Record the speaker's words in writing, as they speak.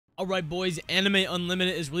Alright, boys, Anime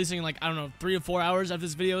Unlimited is releasing in like, I don't know, 3 or 4 hours after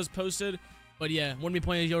this video is posted. But yeah, we're gonna be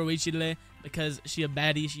playing as Yoruichi today because she a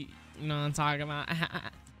baddie. She, you know what I'm talking about.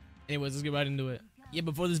 Anyways, let's get right into it. Yeah,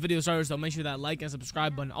 before this video starts, though, make sure that like and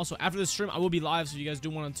subscribe button. Also, after this stream, I will be live, so if you guys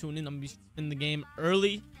do want to tune in, I'm gonna be in the game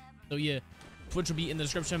early. So yeah, Twitch will be in the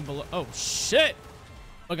description below. Oh shit!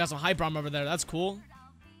 Oh, got some hype armor over there. That's cool.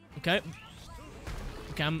 Okay.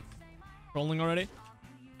 Okay, I'm rolling already.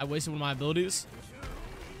 I wasted one of my abilities.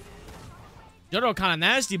 Jotaro kind of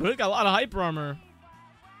nasty, but it got a lot of hyper armor.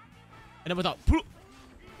 And then without,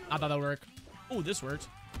 I thought that would work. Oh, this worked.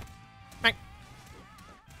 Bang.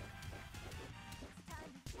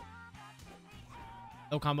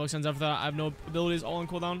 No combo extends after that. I have no abilities, all on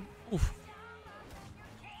cooldown. Oof.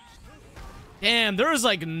 Damn, there is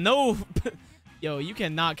like no. Yo, you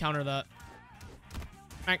cannot counter that.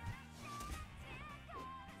 Bang.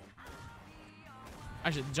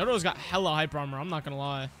 Actually, Jotaro's got hella hyper armor. I'm not gonna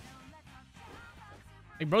lie.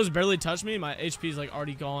 Like, bro's barely touched me. My HP is like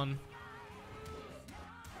already gone.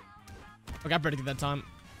 Okay, I predicted that time.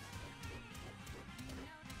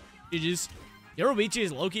 GG's. Yoruichi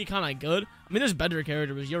is low-key kind of good. I mean, there's better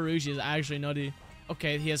characters, but Yoruichi is actually nutty.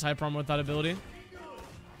 Okay, he has hyper armor with that ability.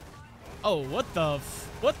 Oh, what the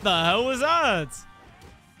hell was that?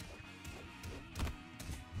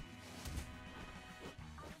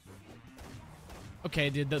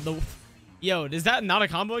 Okay, dude, yo, is that not a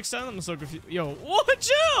combo extend? I'm so confused. Yo, what,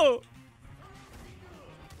 you?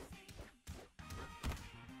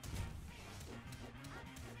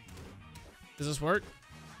 Does this work?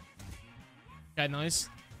 Okay, nice.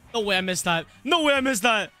 No way I missed that. No way I missed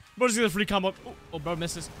that. Bro, just get a free combo. Oh, bro,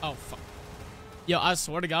 misses. Oh, fuck. Yo, I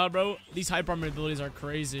swear to God, bro, these hyper armor abilities are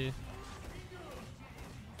crazy.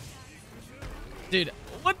 Dude,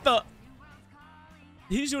 what the?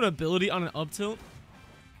 He's doing ability on an up tilt.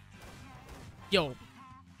 Yo,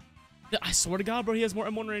 I swear to God, bro, he has more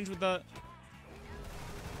M1 range with that.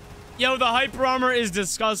 Yo, the hyper armor is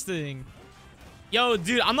disgusting. Yo,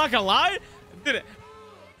 dude, I'm not gonna lie. Dude,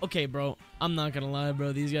 okay, bro, I'm not gonna lie,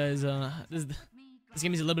 bro. These guys, this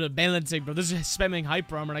game is a little bit of balancing, bro. This is spamming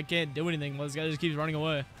hyper armor, and I can't do anything. Well, this guy just keeps running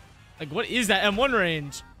away. Like, what is that M1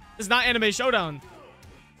 range? It's not Anime Showdown.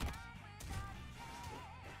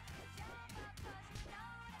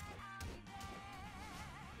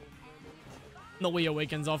 No way he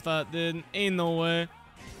awakens off that, dude. Ain't no way.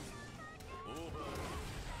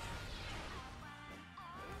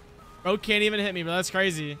 Bro can't even hit me, bro. That's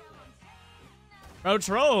crazy. Bro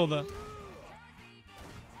trolled.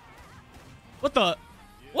 What the?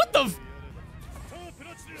 What the?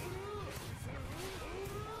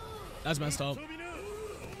 That's messed up.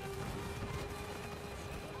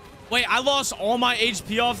 Wait, I lost all my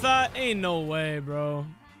HP off that? Ain't no way, bro.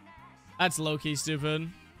 That's low-key stupid.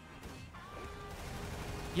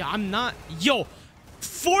 Yeah, I'm not. Yo,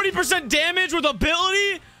 40% damage with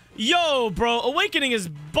ability? Yo, bro, Awakening is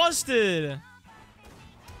busted.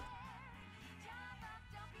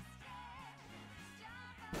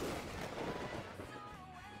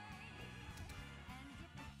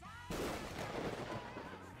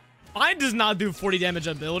 Mine does not do 40 damage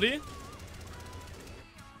ability.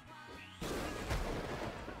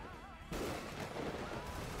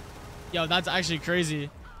 Yo, that's actually crazy.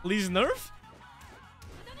 Please nerf?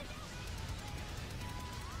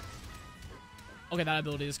 Okay, that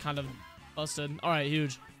ability is kind of busted. All right,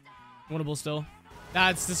 huge. Winnable still.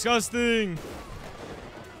 That's disgusting.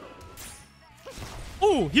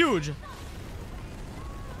 Ooh, huge.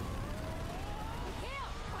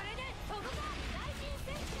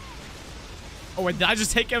 Oh, wait, did I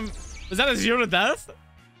just take him? Was that a 0 to death?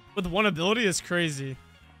 With one ability is crazy.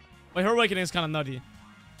 Wait, her awakening is kind of nutty.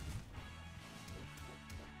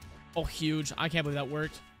 Oh, huge. I can't believe that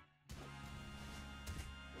worked.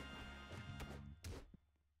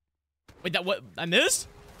 Wait, that what? I missed?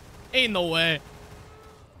 Ain't no way.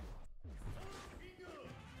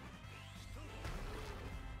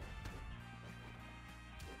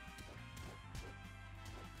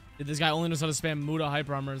 Dude, this guy only knows how to spam Muda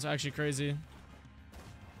hyper armor. It's actually crazy.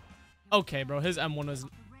 Okay, bro. His M1 is...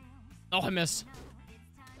 Oh, I missed.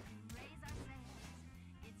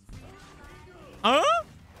 Huh?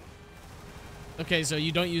 Okay, so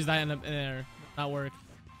you don't use that in there. Not work.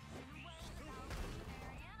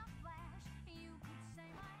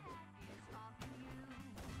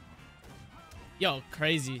 Yo,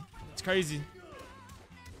 crazy. It's crazy.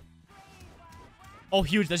 Oh,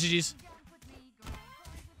 huge. That's GG's.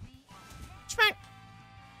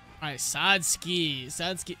 Alright, Sadski.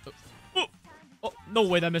 Sadski. Oh, oh, no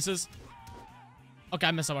way that misses. Okay,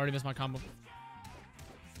 I missed. I already missed my combo.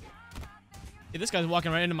 Yeah, this guy's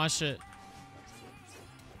walking right into my shit.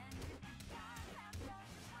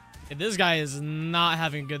 Yeah, this guy is not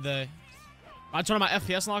having a good day. I turn on my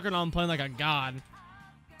FPS locker and I'm playing like a god.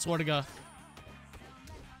 Swear to God.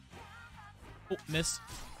 Oh, miss.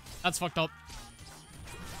 That's fucked up.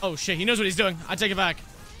 Oh shit, he knows what he's doing. I take it back.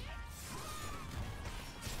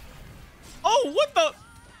 Oh, what the?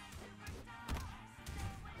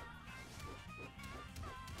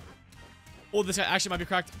 Oh, this guy actually might be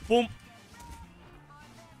cracked. Boom.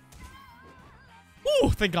 Ooh,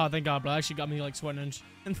 thank God, bro. Actually got me like sweating.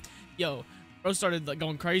 And yo, bro started like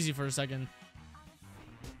going crazy for a second.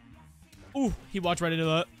 Ooh, he walked right into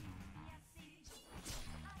that.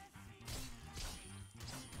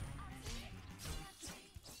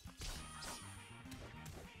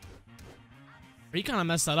 He kind of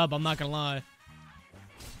messed that up, I'm not gonna lie.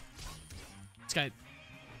 This guy.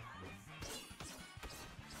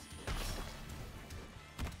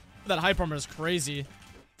 That hype armor is crazy.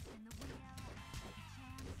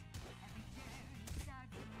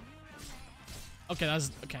 Okay,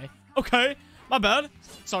 that's okay. Okay, my bad.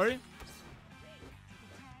 Sorry.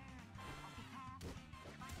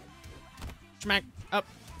 Smack up.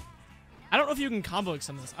 I don't know if you can combo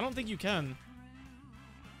extend this. I don't think you can.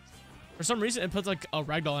 For some reason, it puts like a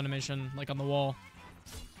ragdoll animation like on the wall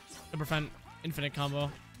to prevent infinite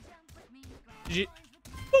combo. GG.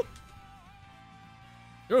 Boop.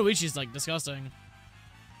 Yoruichi's like disgusting.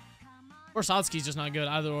 Or Satsuki's just not good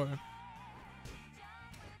either or.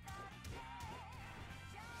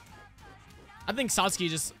 I think Satsuki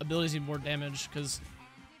just abilities need more damage because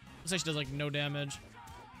looks like she does like no damage.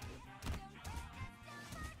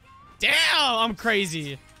 Damn, I'm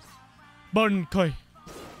crazy. Bankai.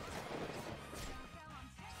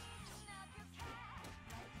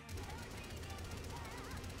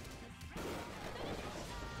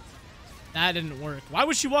 That didn't work. Why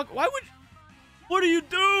would she walk? Why would? What are you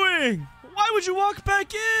doing? Why would you walk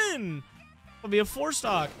back in? It'll be a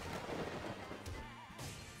 4-stock.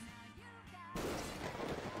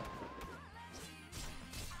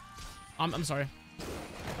 I'm sorry.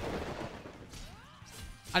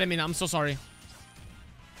 I didn't mean that. I'm so sorry.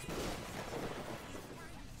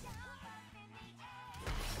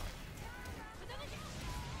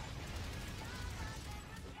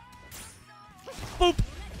 Boop.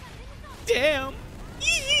 Damn.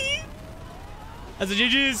 That's a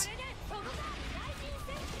GG's.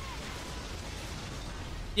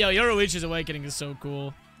 Yo, Yoruichi's Awakening is so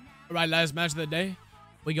cool. Alright, last match of the day.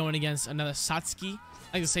 We're going against another Satsuki.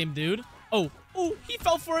 Like the same dude. Oh, he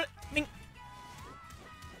fell for it. Ding.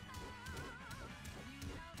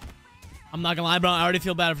 I'm not gonna lie, bro. I already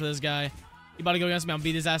feel bad for this guy. He about to go against me. I'll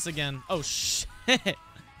beat his ass again. Oh, shit.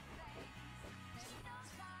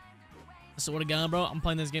 So what again, bro? I'm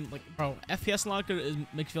playing this game like, bro. FPS locker is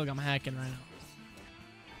makes me feel like I'm hacking right now.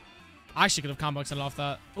 I actually could have combo extended off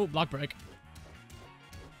that. Oh, block break.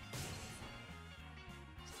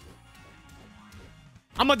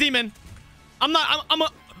 I'm a demon.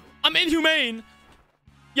 I'm inhumane.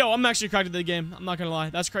 Yo, I'm actually cracked at the game. I'm not gonna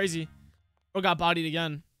lie. That's crazy. Bro got bodied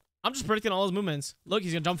again. I'm just predicting all his movements. Look,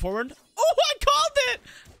 he's gonna jump forward. Oh, I called it.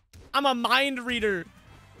 I'm a mind reader.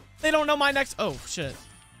 They don't know my next. Oh, shit.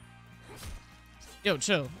 Yo,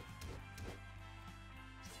 chill.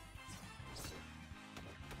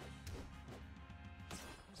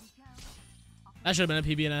 That should have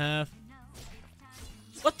been a PB and a half.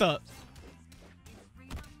 What the?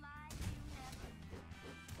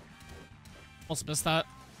 Almost missed that.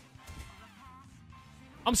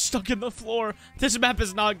 I'm stuck in the floor. This map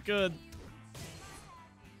is not good.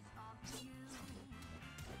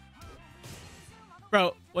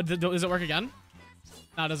 Bro, what does it work again?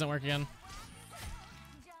 No, it doesn't work again.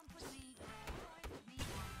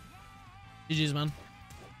 GG's, man.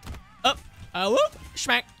 Up. Whoop.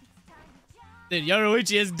 Schmack. Dude,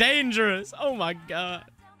 Yoruichi is dangerous. Oh my god.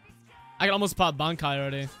 I can almost pop Bankai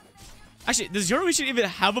already. Actually, does Yoruichi even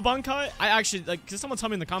have a Bankai? I actually, like, can someone tell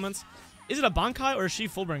me in the comments? Is it a Bankai or is she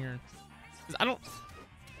Fullbringer? Because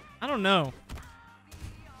I don't know.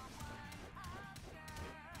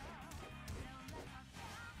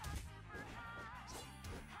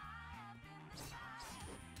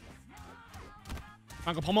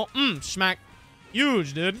 Uncle Pommel. Schmack.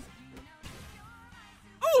 Huge, dude.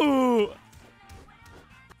 Ooh.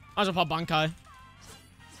 I just pop Bankai.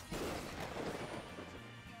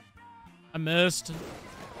 I missed.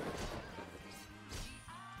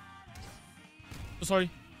 Oh, sorry.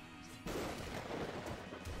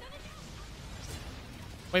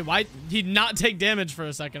 Wait, why did he not take damage for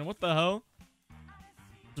a second? What the hell?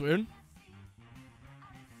 It's weird.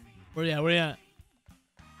 Where you at? Where you at?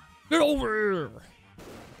 Get over here.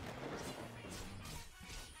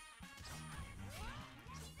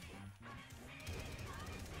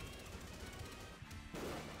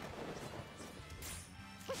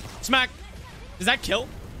 Smack. Does that kill?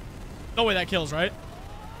 No way that kills, right?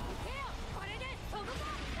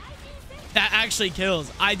 That actually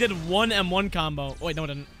kills. I did one M1 combo. Wait, no, it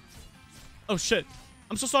didn't. Oh, shit.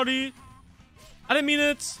 I'm so sorry. I didn't mean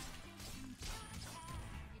it.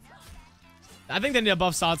 I think they need to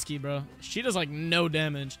buff Satsuki, bro. She does, like, no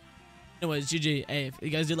damage. Anyways, GG. Hey, if you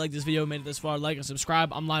guys did like this video, made it this far, like and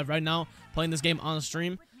subscribe. I'm live right now playing this game on the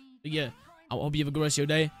stream. But yeah, I hope you have a good rest of your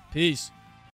day. Peace.